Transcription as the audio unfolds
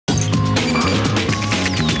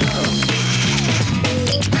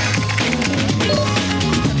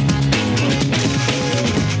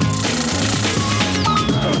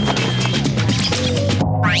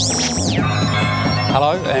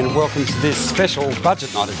welcome to this special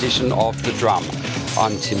budget night edition of The Drum.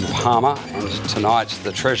 I'm Tim Palmer, and tonight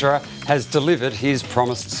the Treasurer has delivered his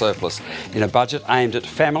promised surplus in a budget aimed at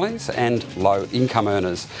families and low-income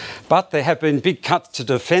earners. But there have been big cuts to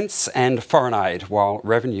defence and foreign aid, while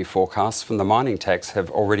revenue forecasts from the mining tax have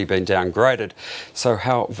already been downgraded. So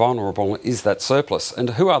how vulnerable is that surplus,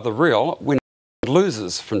 and who are the real winners and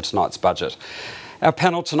losers from tonight's budget? Our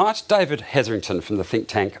panel tonight, David Hetherington from the think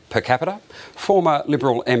tank Per Capita, former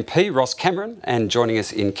Liberal MP Ross Cameron, and joining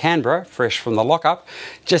us in Canberra, fresh from the lockup,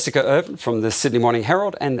 Jessica Irvin from the Sydney Morning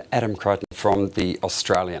Herald and Adam Crichton from the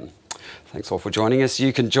Australian. Thanks all for joining us.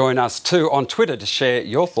 You can join us too on Twitter to share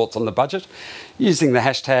your thoughts on the budget using the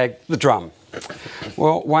hashtag #TheDrum.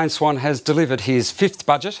 Well, Wayne Swan has delivered his fifth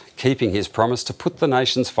budget, keeping his promise to put the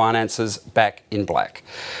nation's finances back in black.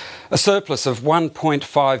 A surplus of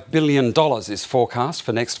 $1.5 billion is forecast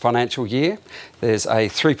for next financial year. There's a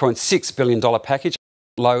 $3.6 billion package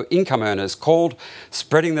for low-income earners called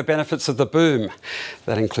Spreading the Benefits of the Boom.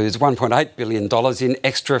 That includes $1.8 billion in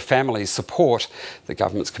extra family support. The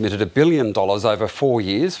government's committed $1 billion over 4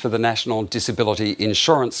 years for the National Disability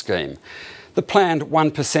Insurance Scheme. The planned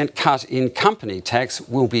 1% cut in company tax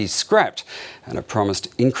will be scrapped, and a promised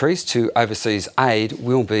increase to overseas aid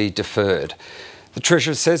will be deferred. The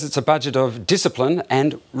Treasurer says it's a budget of discipline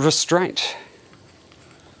and restraint.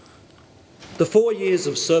 The 4 years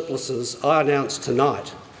of surpluses I announced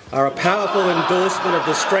tonight are a powerful endorsement of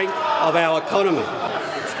the strength of our economy,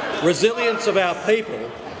 resilience of our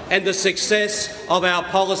people and the success of our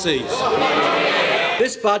policies.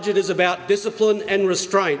 This budget is about discipline and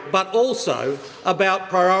restraint, but also about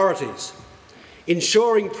priorities,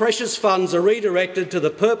 ensuring precious funds are redirected to the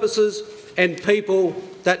purposes and people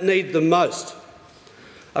that need them most.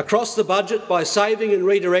 Across the budget, by saving and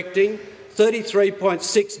redirecting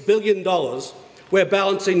 $33.6 billion, we're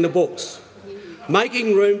balancing the books,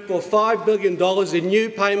 making room for $5 billion in new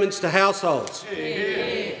payments to households,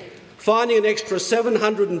 finding an extra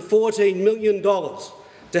 $714 million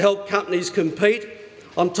to help companies compete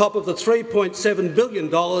on top of the $3.7 billion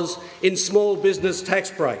in small business tax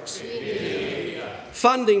breaks,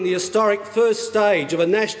 funding the historic first stage of a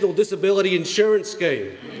national disability insurance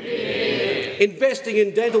scheme, investing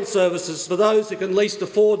in dental services for those who can least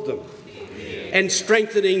afford them, and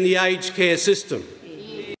strengthening the aged care system.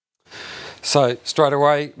 So, straight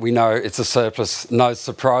away, we know it's a surplus, no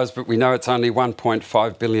surprise, but we know it's only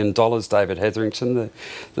 $1.5 billion, David Hetherington.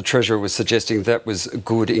 The Treasurer was suggesting that was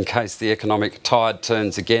good in case the economic tide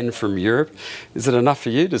turns again from Europe. Is it enough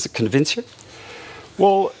for you? Does it convince you?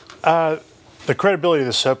 Well, the credibility of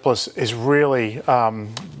the surplus is really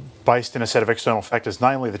based in a set of external factors,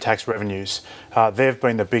 namely the tax revenues. They've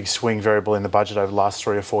been the big swing variable in the budget over the last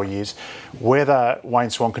 3 or 4 years. Whether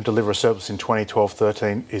Wayne Swan can deliver a surplus in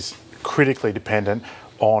 2012-13 is critically dependent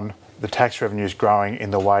on the tax revenues growing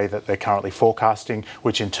in the way that they're currently forecasting,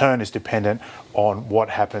 which in turn is dependent on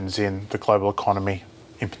what happens in the global economy,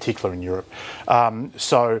 in particular in Europe.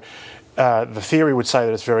 The theory would say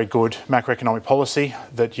that it's very good macroeconomic policy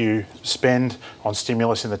that you spend on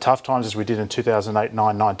stimulus in the tough times, as we did in 2008,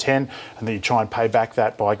 9, 9, 10, and that you try and pay back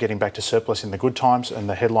that by getting back to surplus in the good times, and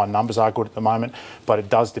the headline numbers are good at the moment, but it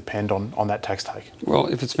does depend on that tax take. Well,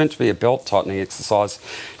 if it's meant to be a belt-tightening exercise,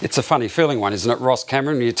 it's a funny feeling one, isn't it, Ross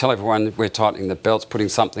Cameron? You tell everyone we're tightening the belts, putting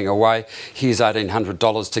something away. Here's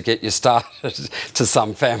 $1,800 to get you started to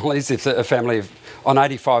some families. If a family on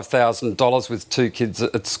 $85,000 with 2 kids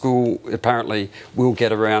at school apparently will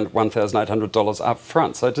get around $1,800 up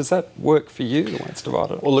front. So does that work for you, the way it's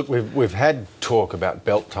divided? Well, look, we've had talk about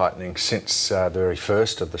belt tightening since the very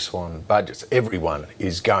first of the Swan budgets. Everyone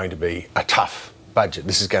is going to be a tough budget.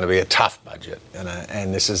 This is going to be a tough budget,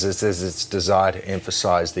 and this is its desire to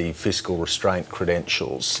emphasise the fiscal restraint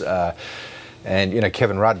credentials. And,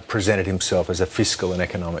 Kevin Rudd presented himself as a fiscal and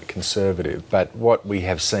economic conservative, but what we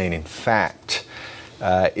have seen, in fact,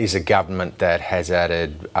 is a government that has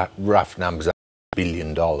added rough numbers $1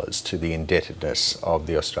 billion to the indebtedness of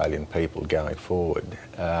the Australian people going forward.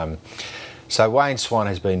 So Wayne Swan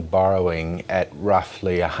has been borrowing at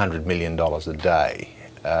roughly $100 million a day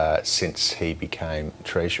since he became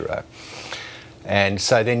Treasurer. And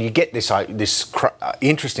so then you get this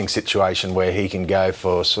interesting situation where he can go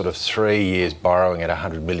for sort of 3 years borrowing at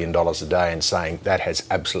 $100 million a day and saying that has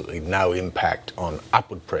absolutely no impact on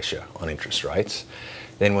upward pressure on interest rates.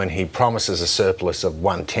 then when he promises a surplus of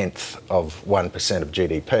 1/10 of 1% of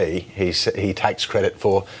GDP, he takes credit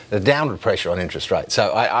for the downward pressure on interest rates.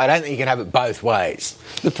 So I don't think you can have it both ways.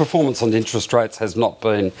 The performance on interest rates has not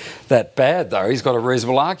been that bad, though. He's got a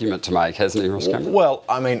reasonable argument to make, hasn't he, Ross Cameron? Well,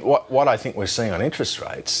 I mean, what I think we're seeing on interest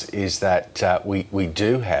rates is that we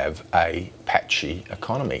do have a patchy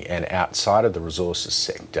economy, and outside of the resources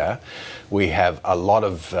sector, we have a lot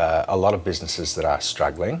of businesses that are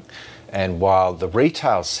struggling. And while the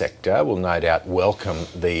retail sector will no doubt welcome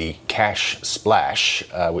the cash splash,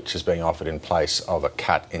 which is being offered in place of a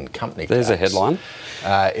cut in company tax. There's a headline.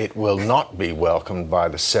 It will not be welcomed by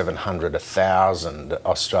the 700,000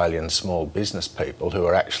 Australian small business people who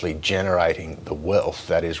are actually generating the wealth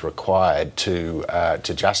that is required to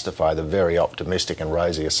justify the very optimistic and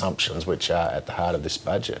rosy assumptions which are at the heart of this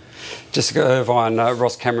budget. Jessica Irvine,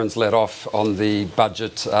 Ross Cameron's let off on the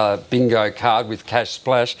budget bingo card with cash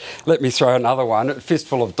splash. Let me throw another one, a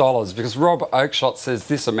fistful of dollars, because Rob Oakeshott says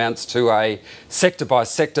this amounts to a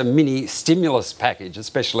sector-by-sector mini stimulus package,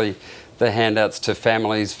 especially the handouts to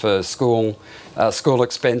families for school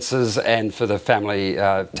expenses and for the family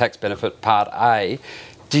tax benefit Part A.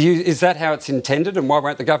 Is that how it's intended, and why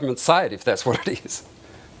won't the government say it if that's what it is?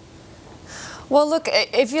 Well, look,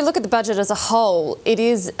 if you look at the budget as a whole, it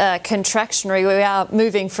is contractionary. We are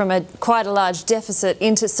moving from quite a large deficit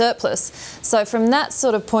into surplus. So from that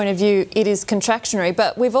sort of point of view, it is contractionary.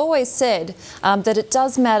 But we've always said that it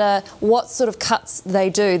does matter what sort of cuts they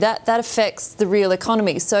do. That affects the real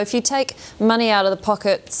economy. So if you take money out of the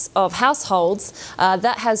pockets of households,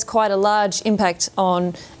 that has quite a large impact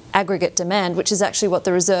on aggregate demand, which is actually what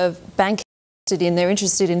the Reserve Bank in. They're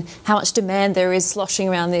interested in how much demand there is sloshing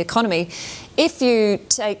around the economy. If you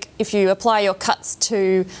apply your cuts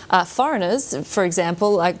to foreigners, for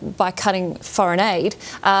example, like by cutting foreign aid,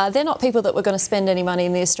 they're not people that were going to spend any money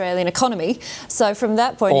in the Australian economy. So from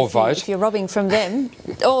that point, if you're robbing from them,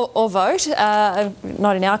 or vote,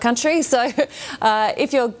 not in our country. So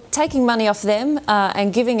if you're taking money off them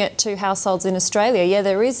and giving it to households in Australia, yeah,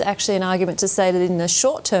 there is actually an argument to say that in the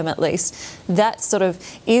short term, at least, that sort of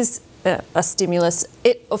is a stimulus.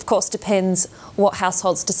 It, of course, depends what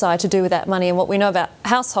households decide to do with that money. And what we know about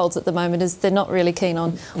households at the moment is they're not really keen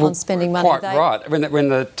on spending money. Quite right. When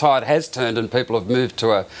the tide has turned and people have moved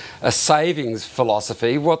to a savings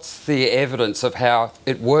philosophy, what's the evidence of how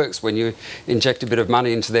it works when you inject a bit of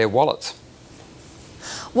money into their wallets?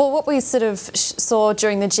 Well, what we sort of saw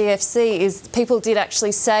during the GFC is people did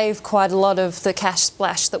actually save quite a lot of the cash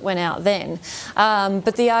splash that went out then.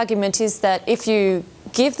 But the argument is that if you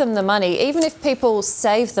give them the money, even if people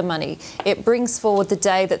save the money, it brings forward the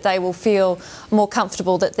day that they will feel more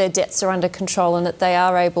comfortable that their debts are under control and that they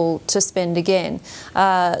are able to spend again.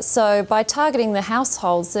 So by targeting the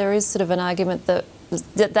households, there is sort of an argument that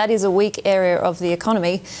is a weak area of the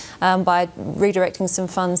economy. By redirecting some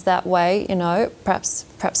funds that way, you know, perhaps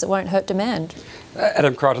it won't hurt demand.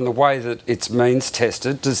 Adam Crichton, the way that it's means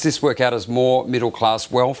tested, does this work out as more middle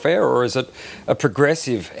class welfare, or is it a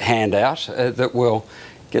progressive handout that will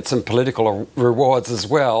get some political rewards as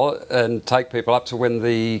well and take people up to when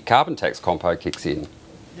the carbon tax compo kicks in?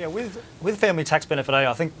 Yeah, with family tax benefit A,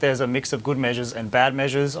 I think there's a mix of good measures and bad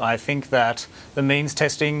measures. I think that the means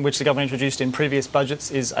testing, which the government introduced in previous budgets,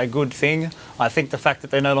 is a good thing. I think the fact that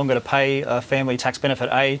they're no longer to pay family tax benefit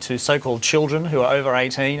A to so-called children who are over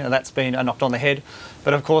 18, and that's been knocked on the head.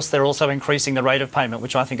 But of course, they're also increasing the rate of payment,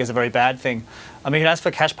 which I think is a very bad thing. I mean, as for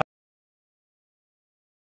cash payment,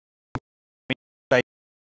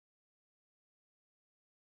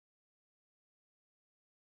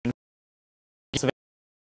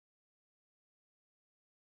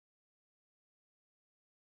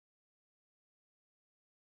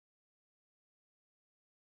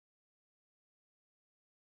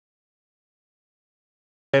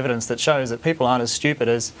 evidence that shows that people aren't as stupid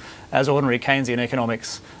as ordinary Keynesian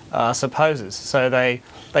economics supposes. So they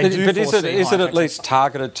do. But is it at least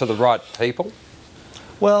targeted to the right people?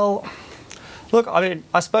 Well, look, I mean,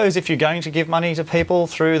 I suppose if you're going to give money to people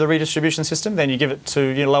through the redistribution system, then you give it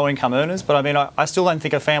to low-income earners. But I mean, I still don't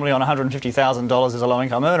think a family on $150,000 is a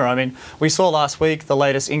low-income earner. I mean, we saw last week the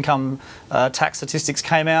latest income tax statistics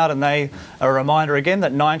came out, and they are a reminder again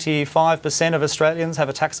that 95% of Australians have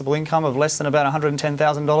a taxable income of less than about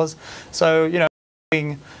 $110,000. So, you know,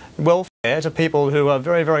 giving welfare to people who are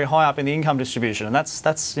very, very high up in the income distribution, and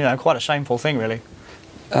that's you know, quite a shameful thing, really.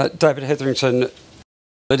 David Hetherington,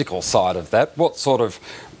 political side of that, what sort of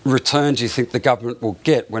return do you think the government will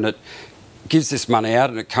get when it gives this money out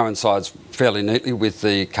and it coincides fairly neatly with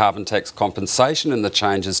the carbon tax compensation and the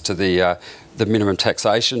changes to the minimum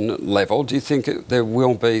taxation level? Do you think there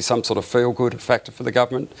will be some sort of feel-good factor for the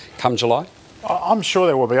government come July? I'm sure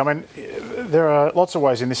there will be. I mean, there are lots of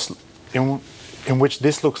ways in this in which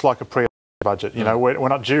this looks like a pre-election budget. You know, we're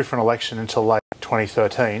not due for an election until late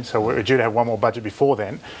 2013, so we're due to have one more budget before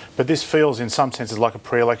then. But this feels, in some senses, like a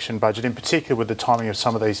pre-election budget, in particular with the timing of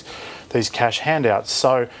some of these cash handouts.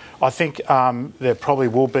 So I think there probably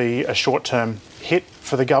will be a short-term hit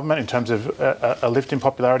for the government in terms of a lift in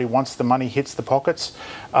popularity once the money hits the pockets.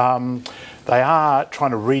 They are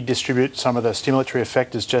trying to redistribute some of the stimulatory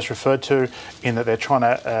effect, as Jess referred to, in that they're trying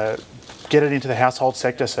to get it into the household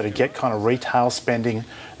sector, so to get kind of retail spending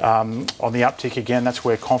on the uptick again. That's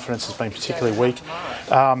where confidence has been particularly weak.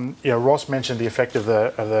 Ross mentioned the effect of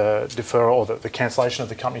the deferral or the cancellation of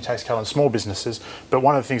the company tax cut on small businesses, but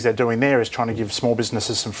one of the things they're doing there is trying to give small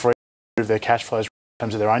businesses some free to improve their cash flows in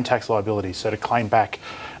terms of their own tax liability, so to claim back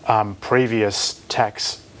previous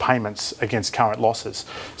tax payments against current losses.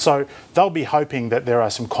 So they'll be hoping that there are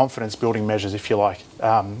some confidence building measures, if you like,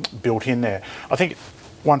 built in there. I think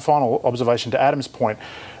one final observation to Adam's point,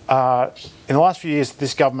 in the last few years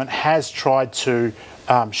this government has tried to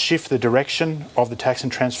shift the direction of the tax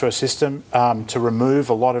and transfer system to remove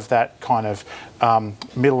a lot of that kind of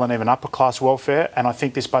middle and even upper class welfare, and I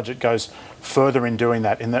think this budget goes further in doing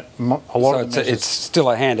that, in that a lot of the measures, it's still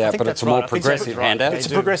a handout, but it's a more progressive handout. It's a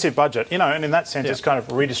progressive budget, and in that sense it's kind of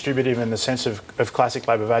redistributive in the sense of classic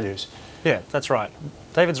Labor values. Yeah, that's right.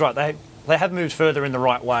 David's right. They have moved further in the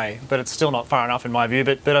right way, but it's still not far enough in my view.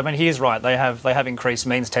 But I mean, he is right. They have increased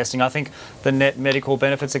means testing. I think the net medical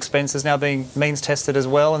benefits expense is now being means tested as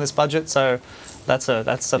well in this budget. So that's a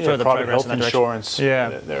further private progress health in that insurance.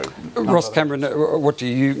 direction. Yeah. Ross Cameron, what do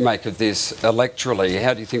you make of this electorally?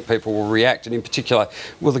 How do you think people will react? And in particular,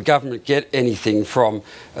 will the government get anything from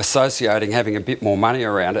associating having a bit more money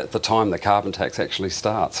around at the time the carbon tax actually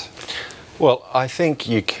starts? Well, I think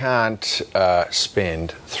you can't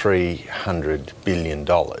spend $300 billion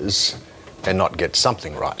and not get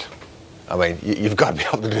something right. I mean, you've got to be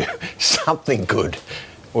able to do something good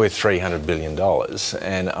with $300 billion.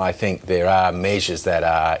 And I think there are measures that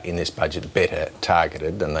are in this budget better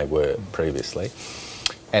targeted than they were previously.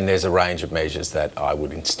 And there's a range of measures that I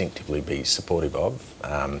would instinctively be supportive of,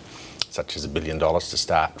 such as $1 billion to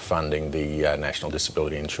start funding the National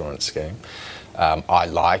Disability Insurance Scheme. I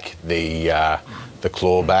like the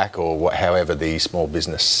clawback, or however the small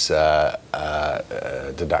business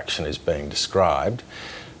deduction is being described.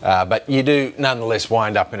 But you do nonetheless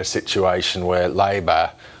wind up in a situation where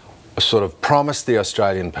Labor sort of promised the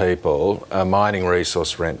Australian people a mining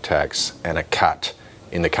resource rent tax and a cut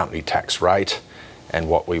in the company tax rate. And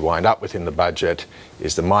what we wind up with in the budget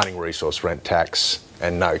is the mining resource rent tax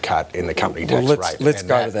and no cut in the company tax rate. Let's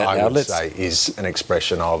go to that now. I would say is an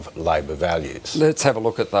expression of Labor values. Let's have a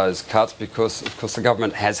look at those cuts, because of course the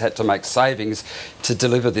government has had to make savings to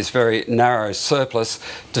deliver this very narrow surplus.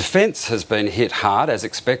 Defence has been hit hard, as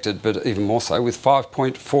expected, but even more so, with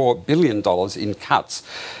 $5.4 billion in cuts.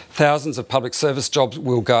 Thousands of public service jobs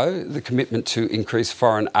will go. The commitment to increase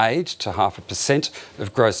foreign aid to 0.5%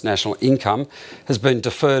 of gross national income has been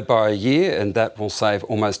deferred by a year, and that will save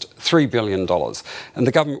almost $3 billion. And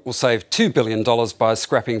the government will save $2 billion by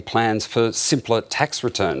scrapping plans for simpler tax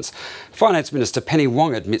returns. Finance Minister Penny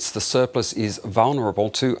Wong admits the surplus is vulnerable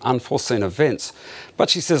to unforeseen events, but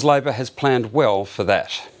she says Labor has planned well for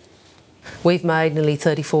that. We've made nearly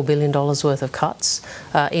 $34 billion worth of cuts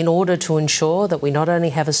in order to ensure that we not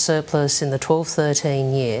only have a surplus in the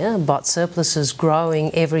 12-13 year, but surpluses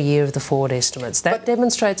growing every year of the forward estimates. That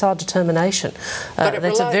demonstrates our determination.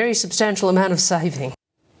 That's a very substantial amount of saving.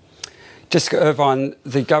 Jessica Irvine,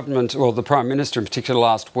 the government, or the Prime Minister in particular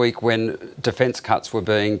last week when defence cuts were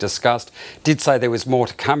being discussed, did say there was more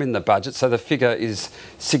to come in the budget, so the figure is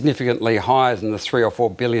significantly higher than the $3 or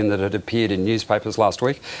 $4 billion that had appeared in newspapers last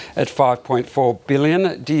week at $5.4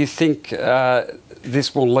 billion. Do you think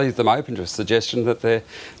this will leave them open to a suggestion that they're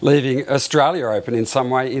leaving Australia open in some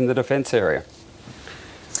way in the defence area?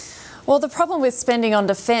 Well, the problem with spending on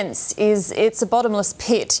defence is it's a bottomless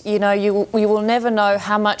pit. You know, you will never know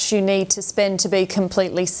how much you need to spend to be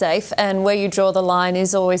completely safe, and where you draw the line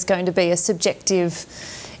is always going to be a subjective,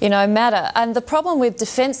 matter. And the problem with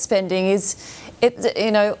defence spending is,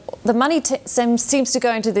 the money seems to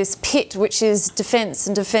go into this pit, which is defence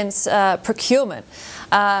and defence procurement.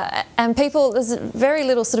 And there's very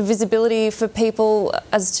little sort of visibility for people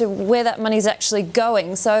as to where that money's actually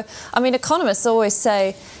going. So, I mean, economists always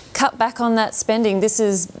say, cut back on that spending. This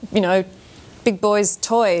is, big boys'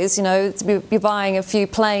 toys. You're buying a few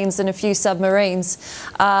planes and a few submarines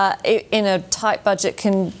in a tight budget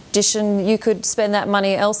addition, you could spend that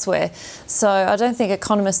money elsewhere. So I don't think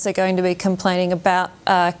economists are going to be complaining about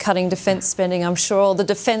cutting defence spending. I'm sure all the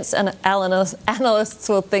defence analysts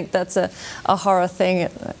will think that's a horror thing.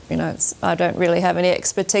 You know, I don't really have any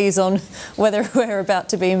expertise on whether we're about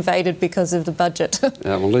to be invaded because of the budget.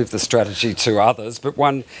 Yeah, we'll leave the strategy to others, but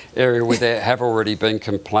one area where there have already been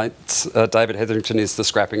complaints, David Hetherington, is the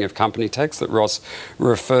scrapping of company tax that Ross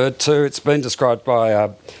referred to. It's been described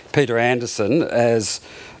by Peter Anderson as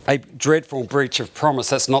a dreadful breach of promise.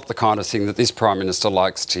 That's not the kind of thing that this Prime Minister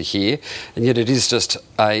likes to hear, and yet it is just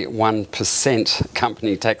a 1%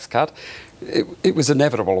 company tax cut. It was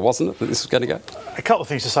inevitable, wasn't it, that this was going to go? A couple of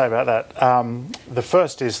things to say about that. The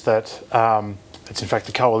first is that it's in fact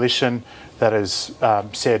the Coalition that has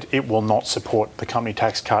said it will not support the company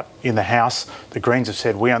tax cut in the House. The Greens have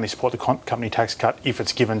said we only support the company tax cut if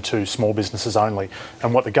it's given to small businesses only.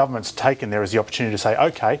 And what the government's taken there is the opportunity to say,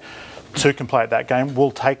 OK, Two can play at that game.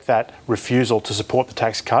 We'll take that refusal to support the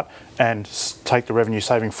tax cut and take the revenue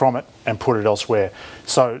saving from it and put it elsewhere.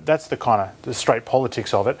 So that's the kind of the straight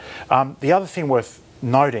politics of it. The other thing worth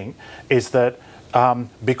noting is that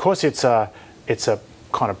because it's a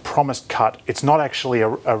kind of promised cut, it's not actually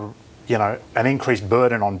an increased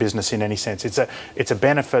burden on business in any sense. It's a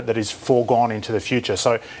benefit that is foregone into the future.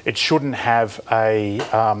 So it shouldn't have a.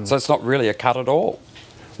 So it's not really a cut at all.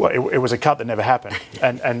 Well, it was a cut that never happened,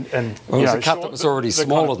 and well, it was a cut that was already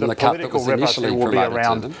smaller than the cut that was initially promoted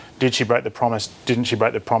to them. Did she break the promise? Didn't she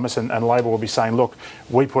break the promise? And Labor will be saying, look,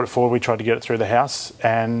 we put it forward, we tried to get it through the House,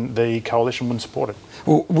 and the Coalition wouldn't support it.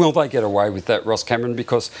 Well, will they get away with that, Ross Cameron?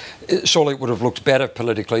 Because surely it would have looked better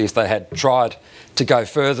politically if they had tried to go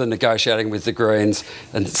further negotiating with the Greens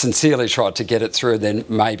and sincerely tried to get it through, then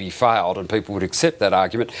maybe failed, and people would accept that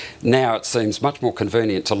argument. Now it seems much more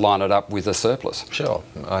convenient to line it up with a surplus. Sure.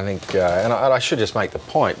 I think, and I should just make the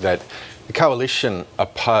point that the Coalition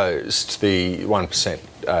opposed the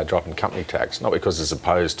 1% drop in company tax, not because it's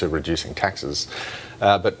opposed to reducing taxes,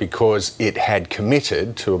 but because it had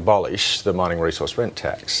committed to abolish the mining resource rent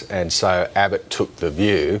tax. And so Abbott took the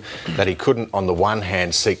view that he couldn't, on the one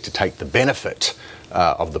hand, seek to take the benefit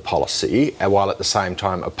of the policy, while at the same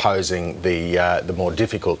time opposing the more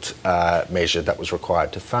difficult measure that was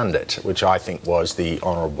required to fund it, which I think was the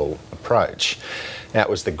honourable approach. Now, it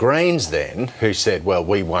was the Greens then who said, well,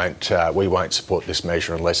 we won't support this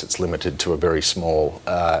measure unless it's limited to a very small,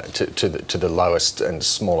 to the lowest and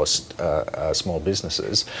smallest small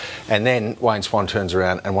businesses. And then Wayne Swan turns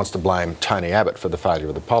around and wants to blame Tony Abbott for the failure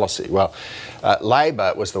of the policy. Well,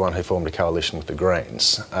 Labor was the one who formed a coalition with the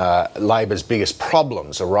Greens. Labor's biggest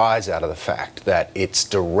problems arise out of the fact that its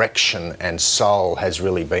direction and soul has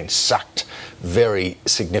really been sucked very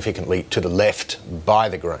significantly to the left by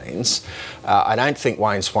the Greens. I don't think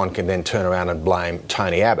Wayne Swan can then turn around and blame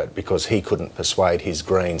Tony Abbott because he couldn't persuade his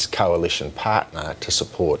Greens coalition partner to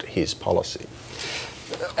support his policy.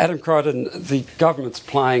 Adam Crichton, the government's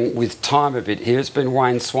playing with time a bit here. It's been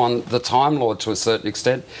Wayne Swan, the Time Lord, to a certain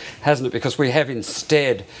extent, hasn't it? Because we have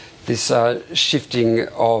instead this shifting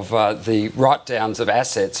of the write-downs of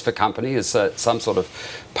assets for companies as some sort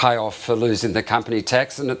of payoff for losing the company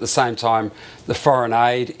tax, and at the same time the foreign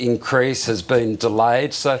aid increase has been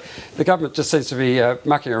delayed. So the government just seems to be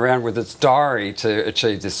mucking around with its diary to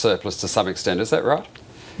achieve this surplus to some extent. Is that right?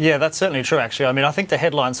 Yeah, that's certainly true, actually. I mean, I think the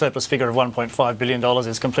headline surplus figure of $1.5 billion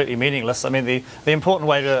is completely meaningless. I mean, the important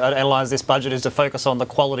way to analyse this budget is to focus on the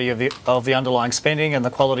quality of the underlying spending and the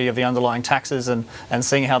quality of the underlying taxes and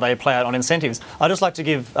seeing how they play out on incentives. I'd just like to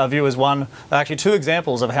give viewers actually two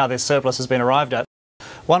examples of how this surplus has been arrived at.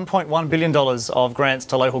 $1.1 billion of grants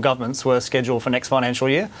to local governments were scheduled for next financial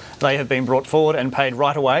year. They have been brought forward and paid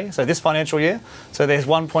right away, so this financial year. So there's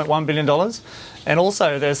 $1.1 billion. And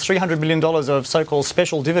also there's $300 million of so-called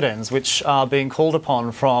special dividends, which are being called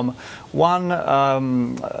upon from one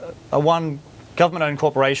government-owned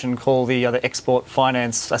corporation called the Export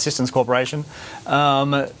Finance Assistance Corporation.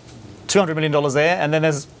 $200 million there, and then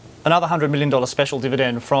there's another $100 million special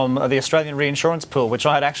dividend from the Australian Reinsurance Pool, which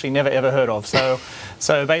I had actually never ever heard of.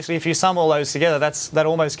 So basically, if you sum all those together, that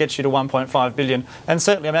almost gets you to $1.5 billion. And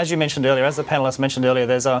certainly, I mean, as you mentioned earlier, as the panellists mentioned earlier,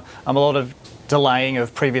 there's a lot of delaying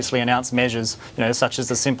of previously announced measures, such as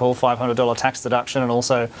the simple $500 tax deduction and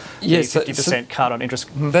also the 50% cut on interest.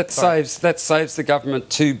 That saves the government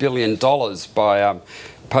 $2 billion by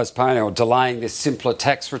postponing or delaying this simpler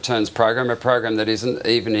tax returns program, a program that isn't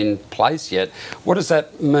even in place yet. What does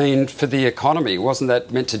that mean for the economy? Wasn't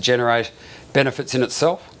that meant to generate benefits in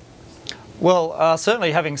itself? Well,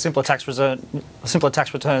 certainly having simpler tax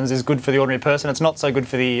returns is good for the ordinary person. It's not so good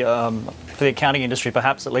for the accounting industry,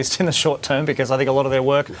 perhaps, at least in the short term, because I think a lot of their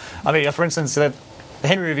work, I mean, for instance, the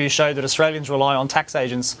Henry Review showed that Australians rely on tax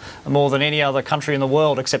agents more than any other country in the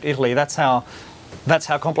world except Italy. That's how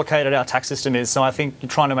complicated our tax system is. So I think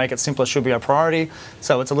trying to make it simpler should be a priority.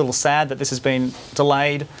 So it's a little sad that this has been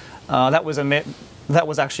delayed. That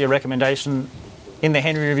was actually a recommendation in the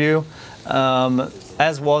Henry Review,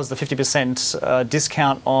 as was the 50%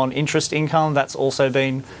 discount on interest income. That's also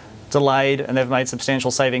been delayed, and they've made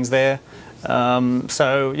substantial savings there.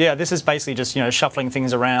 So yeah, this is basically just shuffling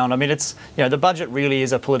things around. I mean, it's the budget really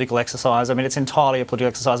is a political exercise. I mean, it's entirely a political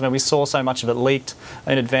exercise. I mean, we saw so much of it leaked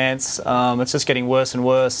in advance. It's just getting worse and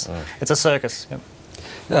worse. It's a circus.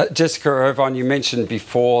 Yep. Jessica Irvine, you mentioned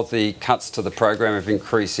before the cuts to the program of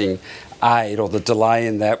increasing aid, or the delay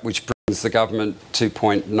in that, which brings the government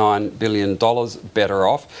 $2.9 billion better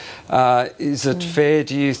off. Is it fair,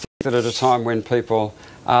 do you think, that at a time when people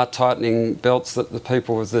are tightening belts, that the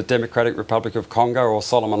people of the Democratic Republic of Congo or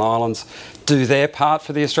Solomon Islands do their part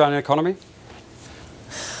for the Australian economy?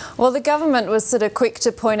 Well, the government was sort of quick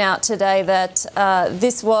to point out today that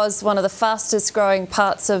this was one of the fastest growing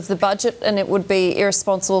parts of the budget, and it would be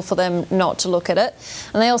irresponsible for them not to look at it.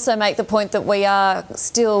 And they also make the point that we are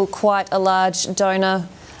still quite a large donor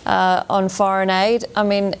on foreign aid. I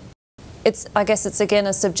mean, I guess it's again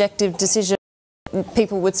a subjective decision.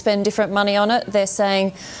 People would spend different money on it. They're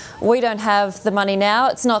saying we don't have the money now.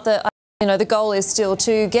 It's not that, the goal is still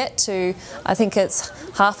to get to, I think it's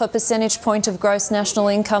 0.5 percentage point of gross national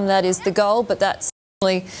income. That is the goal, but that's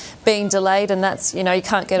certainly being delayed, and that's, you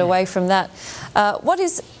can't get away from that. What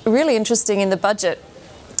is really interesting in the budget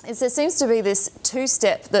is there seems to be this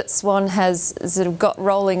two-step that Swan has sort of got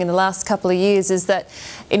rolling in the last couple of years, is that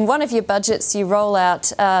in one of your budgets you roll out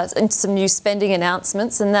some new spending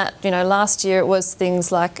announcements, and that, last year it was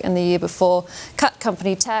things like, and the year before, cut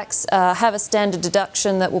company tax, have a standard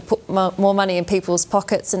deduction that will put more money in people's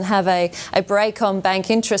pockets, and have a break on bank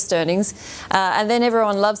interest earnings, and then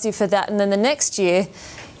everyone loves you for that, and then the next year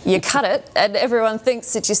you cut it, and everyone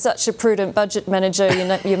thinks that you're such a prudent budget manager.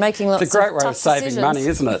 You're making lots of tough decisions. It's a great way of saving money,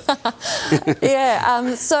 isn't it?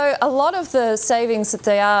 Yeah. So a lot of the savings that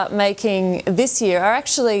they are making this year are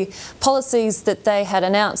actually policies that they had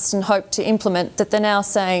announced and hoped to implement that they're now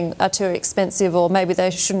saying are too expensive, or maybe they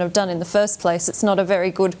shouldn't have done in the first place. It's not a very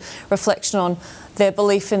good reflection on their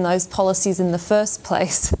belief in those policies in the first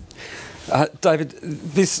place. David,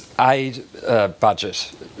 this aid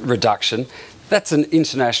budget reduction, that's an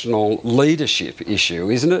international leadership issue,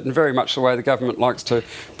 isn't it? And very much the way the government likes to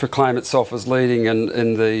proclaim itself as leading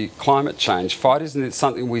in the climate change fight. Isn't it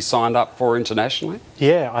something we signed up for internationally?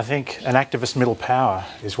 Yeah, I think an activist middle power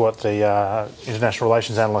is what the international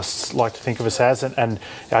relations analysts like to think of us as, and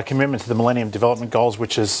our commitment to the Millennium Development Goals,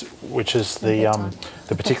 which is the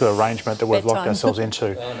particular arrangement that we've locked ourselves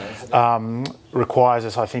into, requires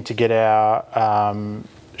us, I think, to get our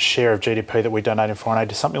share of GDP that we donate in foreign aid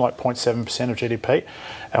to something like 0.7% of GDP,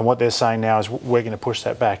 and what they're saying now is we're going to push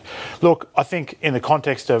that back. Look, I think in the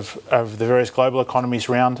context of the various global economies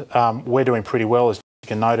around, we're doing pretty well. As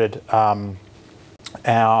Jessica noted,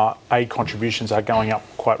 our aid contributions are going up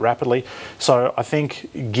quite rapidly. So I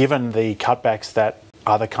think given the cutbacks that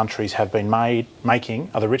other countries have been making,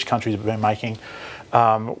 other rich countries have been making,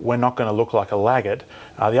 we're not going to look like a laggard.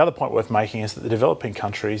 The other point worth making is that the developing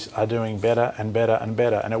countries are doing better and better and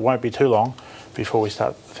better, and it won't be too long before we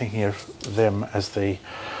start thinking of them as the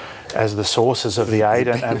sources of the aid,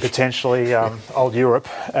 and potentially old Europe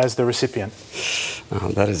as the recipient.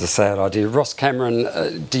 That is a sad idea. Ross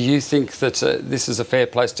Cameron, do you think that this is a fair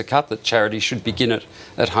place to cut, that charity should begin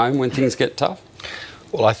at home when things get tough?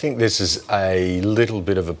 Well, I think this is a little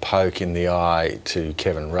bit of a poke in the eye to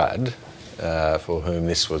Kevin Rudd, for whom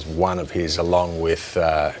this was one of his, along with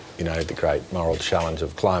the great moral challenge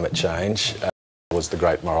of climate change, was the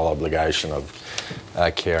great moral obligation of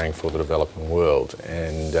caring for the developing world.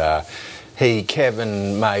 And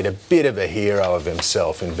Kevin made a bit of a hero of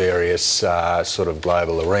himself in various sort of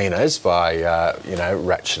global arenas by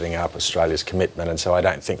ratcheting up Australia's commitment. And so I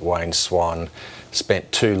don't think Wayne Swan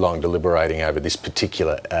spent too long deliberating over this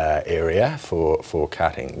particular area for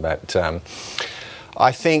cutting. But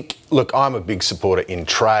I think, look, I'm a big supporter in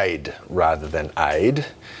trade rather than aid.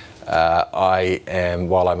 I am,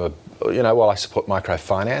 while I support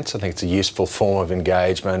microfinance, I think it's a useful form of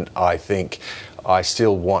engagement. I think I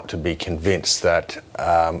still want to be convinced that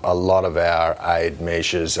a lot of our aid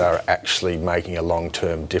measures are actually making a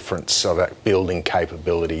long-term difference of building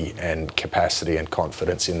capability and capacity and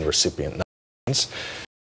confidence in the recipient nations.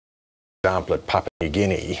 For example, at Papua New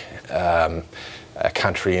Guinea, a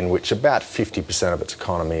country in which about 50% of its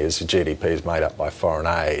economy GDP is made up by foreign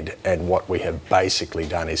aid, and what we have basically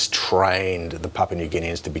done is trained the Papua New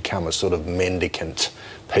Guineans to become a sort of mendicant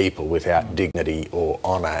people without dignity or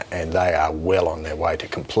honour, and they are well on their way to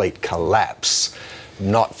complete collapse,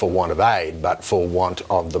 not for want of aid, but for want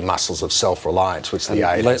of the muscles of self-reliance, which the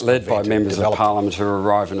aid has led by members developing. of Parliament who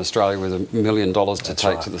arrive in Australia with $1 million to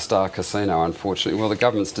take to the Star Casino, unfortunately. Well, the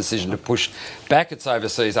government's decision to push back its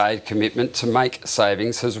overseas aid commitment to make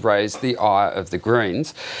savings has raised the ire of the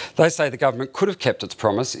Greens. They say the government could have kept its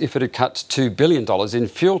promise if it had cut $2 billion in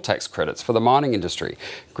fuel tax credits for the mining industry.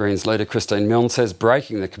 Greens leader Christine Milne says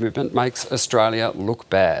breaking the commitment makes Australia look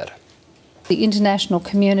bad. The international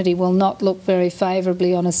community will not look very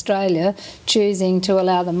favourably on Australia choosing to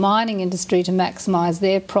allow the mining industry to maximise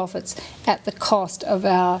their profits at the cost of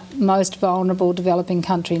our most vulnerable developing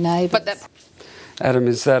country neighbours. Adam,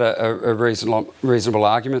 is that a reasonable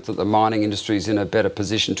argument that the mining industry is in a better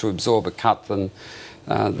position to absorb a cut than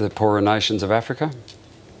the poorer nations of Africa?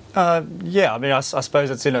 Yeah, I mean, I suppose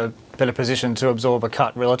it's in a better position to absorb a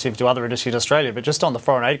cut relative to other industries in Australia. But just on the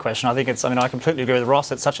foreign aid question, I think I completely agree with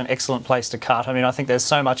Ross. It's such an excellent place to cut. I mean, I think there's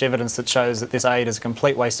so much evidence that shows that this aid is a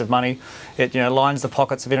complete waste of money. It, lines the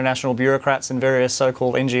pockets of international bureaucrats and various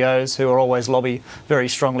so-called NGOs who are always lobby very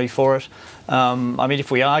strongly for it. I mean, if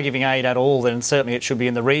we are giving aid at all, then certainly it should be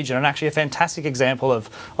in the region. And actually a fantastic example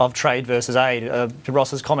of trade versus aid.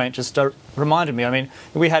 Ross's comment just reminded me, I mean,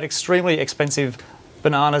 we had extremely expensive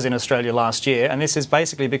bananas in Australia last year, and this is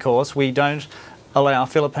basically because we don't allow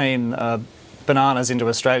Philippine bananas into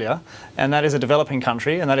Australia, and that is a developing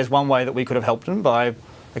country, and that is one way that we could have helped them by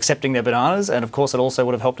accepting their bananas, and of course it also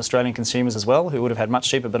would have helped Australian consumers as well, who would have had much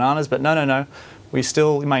cheaper bananas. But no, we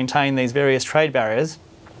still maintain these various trade barriers,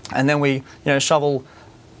 and then we shovel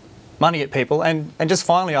money at people. And just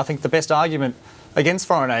finally, I think the best argument against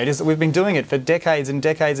foreign aid is that we've been doing it for decades and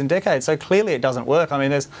decades and decades. So clearly it doesn't work. I mean,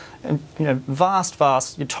 there's vast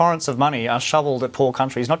torrents of money are shovelled at poor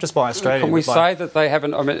countries, not just by Australia. Can we say that they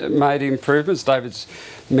haven't made improvements? David's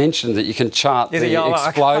mentioned that you can chart the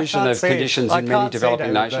explosion of conditions in many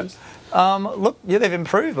developing nations. Look, yeah, they've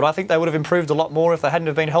improved, but I think they would have improved a lot more if they hadn't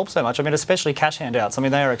have been helped so much. I mean, especially cash handouts. I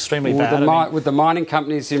mean, they are extremely bad. Would the mining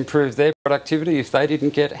companies improve their productivity if they didn't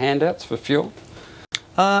get handouts for fuel?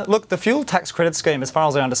 Look, the fuel tax credit scheme, as far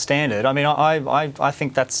as I understand it, I mean, I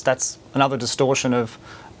think that's another distortion of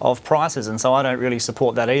prices, and so I don't really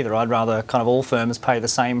support that either. I'd rather kind of all firms pay the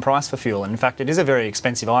same price for fuel. And in fact, it is a very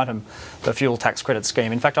expensive item, the fuel tax credit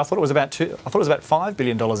scheme. In fact, I thought it was about $5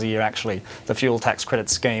 billion a year actually, the fuel tax credit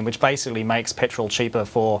scheme, which basically makes petrol cheaper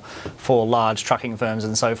for large trucking firms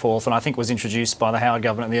and so forth. And I think was introduced by the Howard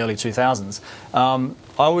government in the early 2000s.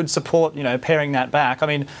 I would support, paring that back. I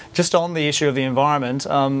mean, just on the issue of the environment,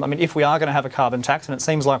 I mean, if we are going to have a carbon tax, and it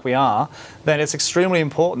seems like we are, then it's extremely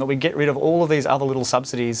important that we get rid of all of these other little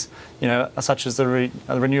subsidies, such as the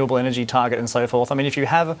renewable energy target and so forth. I mean, if you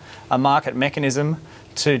have a market mechanism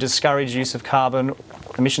to discourage use of carbon,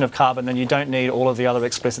 emission of carbon, then you don't need all of the other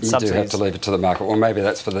explicit subsidies. You do have to leave it to the market. Well, maybe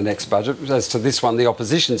that's for the next budget. As to this one, the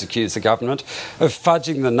opposition's accused the government of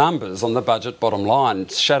fudging the numbers on the budget bottom line.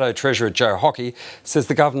 Shadow Treasurer Joe Hockey says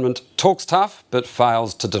the government talks tough but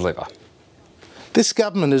fails to deliver. This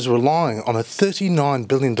government is relying on a $39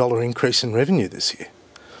 billion increase in revenue this year.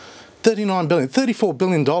 $39 billion, $34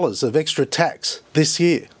 billion of extra tax this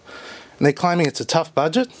year. And they're claiming it's a tough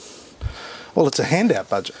budget? Well, it's a handout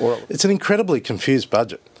budget. It's an incredibly confused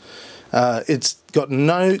budget. It's got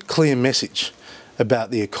no clear message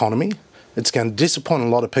about the economy. It's going to disappoint a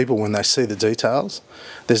lot of people when they see the details.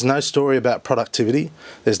 There's no story about productivity.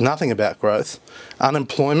 There's nothing about growth.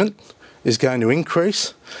 Unemployment is going to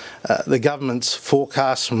increase. The government's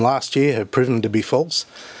forecasts from last year have proven to be false.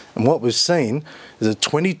 And what we've seen is a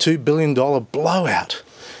 $22 billion blowout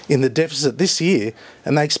in the deficit this year,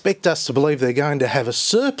 and they expect us to believe they're going to have a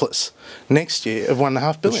surplus next year of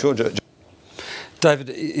 $1.5 billion. Sure,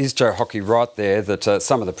 David, is Joe Hockey right there that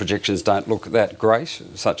some of the projections don't look that great,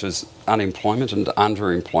 such as unemployment and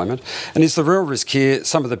underemployment? And is the real risk here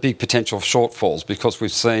some of the big potential shortfalls? Because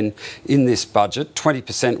we've seen in this budget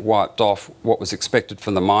 20% wiped off what was expected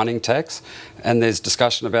from the mining tax, and there's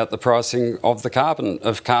discussion about the pricing of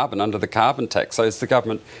carbon under the carbon tax. So is the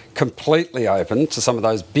government completely open to some of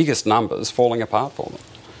those biggest numbers falling apart for them?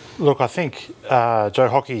 Look, I think Joe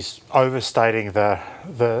Hockey's overstating the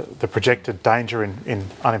projected danger in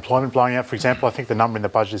unemployment blowing out. For example, I think the number in the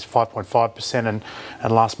budget is 5.5%,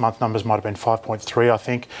 and last month numbers might have been 5.3%, I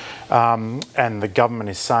think. And the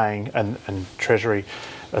government is saying, and Treasury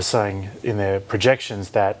are saying in their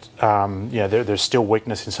projections that there's still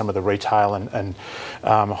weakness in some of the retail and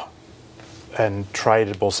and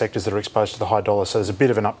tradable sectors that are exposed to the high dollar. So there's a bit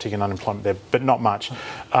of an uptick in unemployment there, but not much.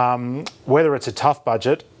 Whether it's a tough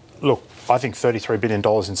budget, look, I think $33 billion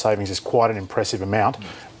in savings is quite an impressive amount.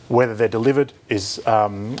 Whether they're delivered is,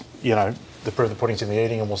 the proof of the pudding's in the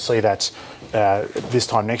eating, and we'll see that this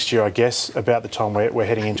time next year, I guess, about the time we're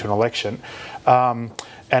heading into an election. And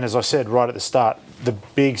as I said right at the start, the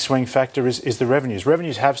big swing factor is the revenues.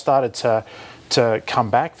 Revenues have started to come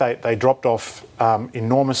back. They dropped off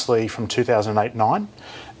enormously from 2008-9.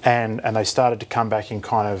 And they started to come back in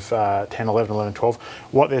kind of 10, 11, 11, 12.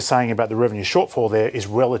 What they're saying about the revenue shortfall there is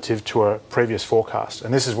relative to a previous forecast.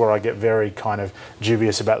 And this is where I get very kind of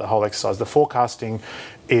dubious about the whole exercise. The forecasting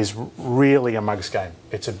is really a mug's game.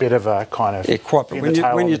 It's a bit of a kind of... Yeah, quite. But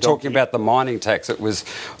when you're talking about the mining tax, it was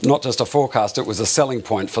not just a forecast, it was a selling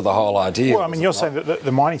point for the whole idea. Well, I mean, you're saying that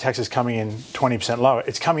the mining tax is coming in 20% lower.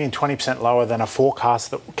 It's coming in 20% lower than a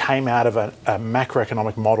forecast that came out of a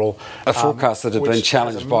macroeconomic model. A forecast that had been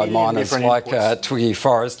challenged by miners like Twiggy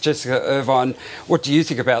Forrest. Jessica Irvine, what do you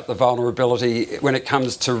think about the vulnerability when it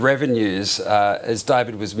comes to revenues? As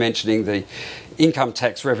David was mentioning, the income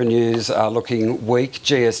tax revenues are looking weak,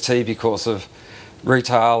 GST because of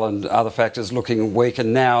retail and other factors looking weak,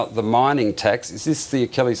 and now the mining tax. Is this the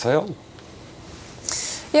Achilles heel?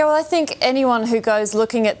 Yeah, well, I think anyone who goes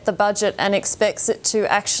looking at the budget and expects it to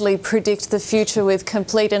actually predict the future with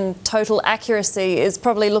complete and total accuracy is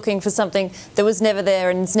probably looking for something that was never there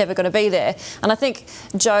and is never going to be there. And I think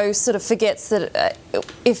Joe sort of forgets that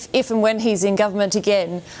if and when he's in government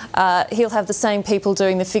again, he'll have the same people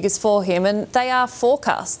doing the figures for him, and they are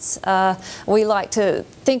forecasts. We like to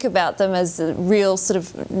think about them as real sort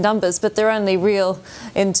of numbers, but they're only real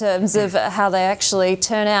in terms of how they actually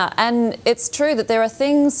turn out. And it's true that there are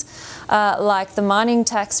things like the mining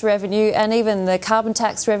tax revenue and even the carbon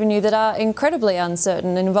tax revenue that are incredibly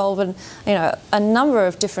uncertain and involve a number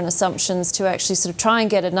of different assumptions to actually sort of try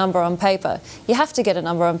and get a number on paper. You have to get a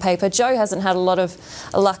number on paper. Joe hasn't had a lot of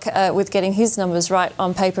luck with getting his numbers right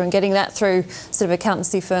on paper and getting that through sort of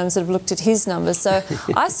accountancy firms that have looked at his numbers. So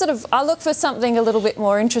I look for something a little bit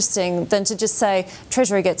more interesting than to just say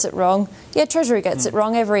Treasury gets it wrong. Yeah, Treasury gets it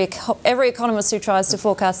wrong. Every economist who tries to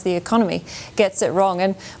forecast the economy gets it wrong.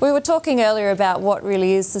 And we were talking earlier about what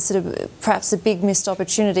really is the sort of perhaps a big missed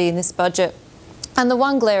opportunity in this budget. And the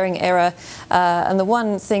one glaring error and the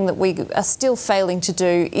one thing that we are still failing to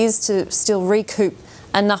do is to still recoup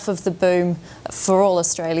enough of the boom for all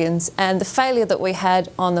Australians, and the failure that we had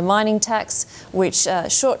on the mining tax, which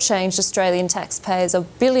shortchanged Australian taxpayers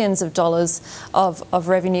of billions of dollars of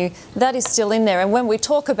revenue, that is still in there. And when we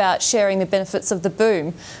talk about sharing the benefits of the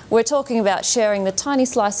boom, we're talking about sharing the tiny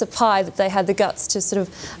slice of pie that they had the guts to sort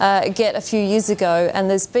of get a few years ago, and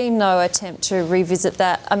there's been no attempt to revisit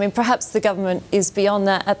that. I mean, perhaps the government is beyond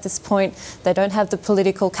that at this point. They don't have the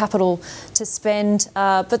political capital to spend,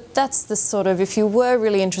 but that's the sort of, if you were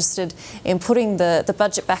really interested in putting the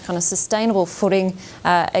budget back on a sustainable footing,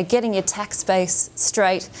 getting your tax base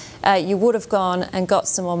straight, you would have gone and got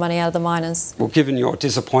some more money out of the miners. Well, given your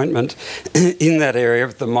disappointment in that area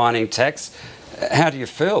of the mining tax, how do you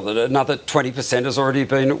feel that another 20% has already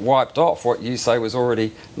been wiped off, what you say was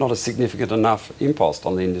already not a significant enough impost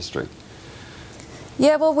on the industry?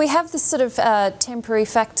 Yeah, well, we have this sort of temporary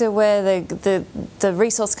factor where the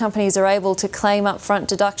resource companies are able to claim upfront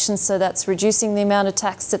deductions, so that's reducing the amount of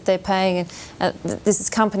tax that they're paying. And this is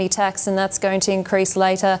company tax, and that's going to increase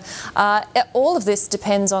later. All of this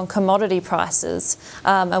depends on commodity prices,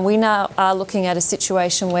 and we now are looking at a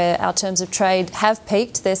situation where our terms of trade have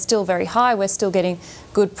peaked. They're still very high. We're still getting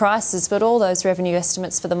good prices, but all those revenue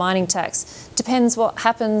estimates for the mining tax depends what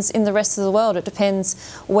happens in the rest of the world. It depends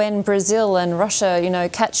when Brazil and Russia,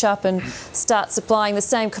 catch up and start supplying the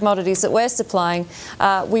same commodities that we're supplying.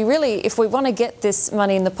 We really, if we want to get this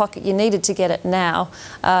money in the pocket, you needed to get it now,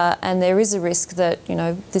 and there is a risk that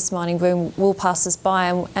this mining boom will pass us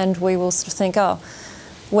by, and we will sort of think, oh,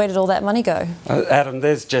 where did all that money go? Adam,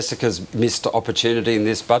 there's Jessica's missed opportunity in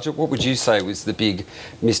this budget. What would you say was the big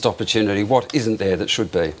missed opportunity? What isn't there that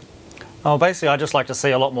should be? Oh, basically, I'd just like to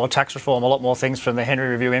see a lot more tax reform, a lot more things from the Henry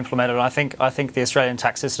Review implemented. I think the Australian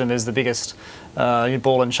tax system is the biggest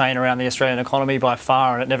ball and chain around the Australian economy by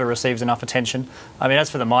far, and it never receives enough attention. I mean,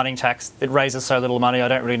 as for the mining tax, it raises so little money, I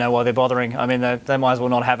don't really know why they're bothering. I mean, they might as well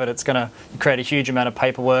not have it. It's going to create a huge amount of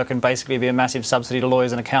paperwork and basically be a massive subsidy to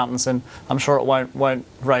lawyers and accountants, and I'm sure it won't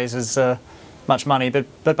raise as much money,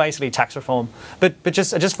 but basically tax reform. But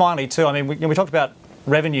just finally too, I mean, we talked about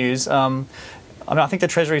revenues. I think the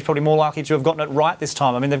Treasury is probably more likely to have gotten it right this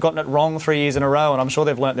time. I mean, they've gotten it wrong 3 years in a row, and I'm sure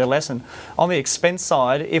they've learnt their lesson. On the expense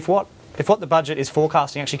side, if what the budget is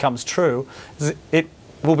forecasting actually comes true,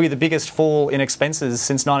 will be the biggest fall in expenses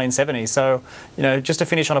since 1970. So, you know, just to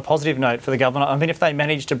finish on a positive note for the government, I mean, if they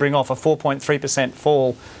manage to bring off a 4.3%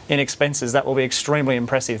 fall in expenses, that will be extremely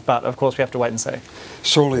impressive. But of course, we have to wait and see.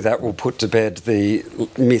 Surely that will put to bed the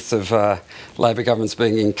myth of Labor governments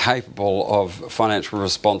being incapable of financial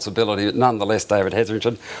responsibility. But nonetheless, David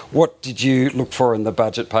Hetherington, what did you look for in the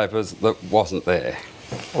budget papers that wasn't there?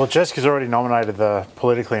 Well, Jessica's already nominated the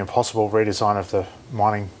politically impossible redesign of the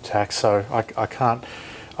mining tax, so I can't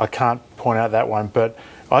point out that one. But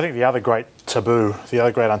I think the other great taboo, the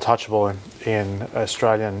other great untouchable in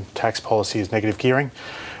Australian tax policy is negative gearing.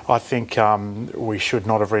 I think we should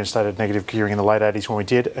not have reinstated negative gearing in the late 80s when we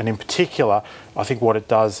did, and in particular, I think what it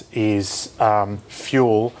does is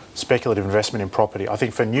fuel speculative investment in property. I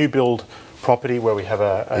think for new build property where we have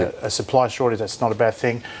a supply shortage, that's not a bad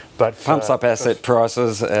thing. But pumps up asset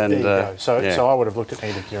prices and... There you go. So I would have looked at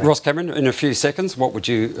negative gearing. Ross Cameron, in a few seconds, what would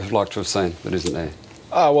you have liked to have seen that isn't there?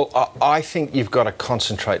 Well, I think you've got to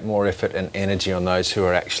concentrate more effort and energy on those who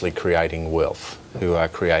are actually creating wealth, who are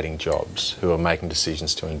creating jobs, who are making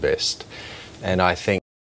decisions to invest. And I think,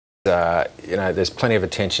 you know, there's plenty of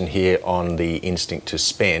attention here on the instinct to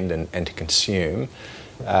spend and to consume.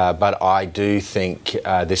 But I do think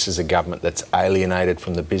this is a government that's alienated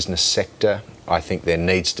from the business sector. I think there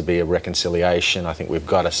needs to be a reconciliation. I think we've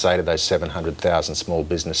got to say to those 700,000 small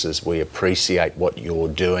businesses, we appreciate what you're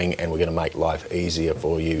doing and we're going to make life easier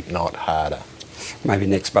for you, not harder. Maybe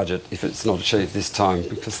next budget, if it's not achieved this time,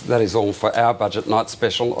 because that is all for our Budget Night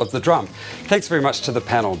special of The Drum. Thanks very much to the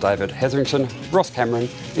panel, David Hetherington, Ross Cameron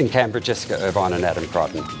in Canberra, Jessica Irvine and Adam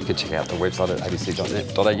Crichton. You can check out the website at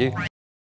abc.net.au.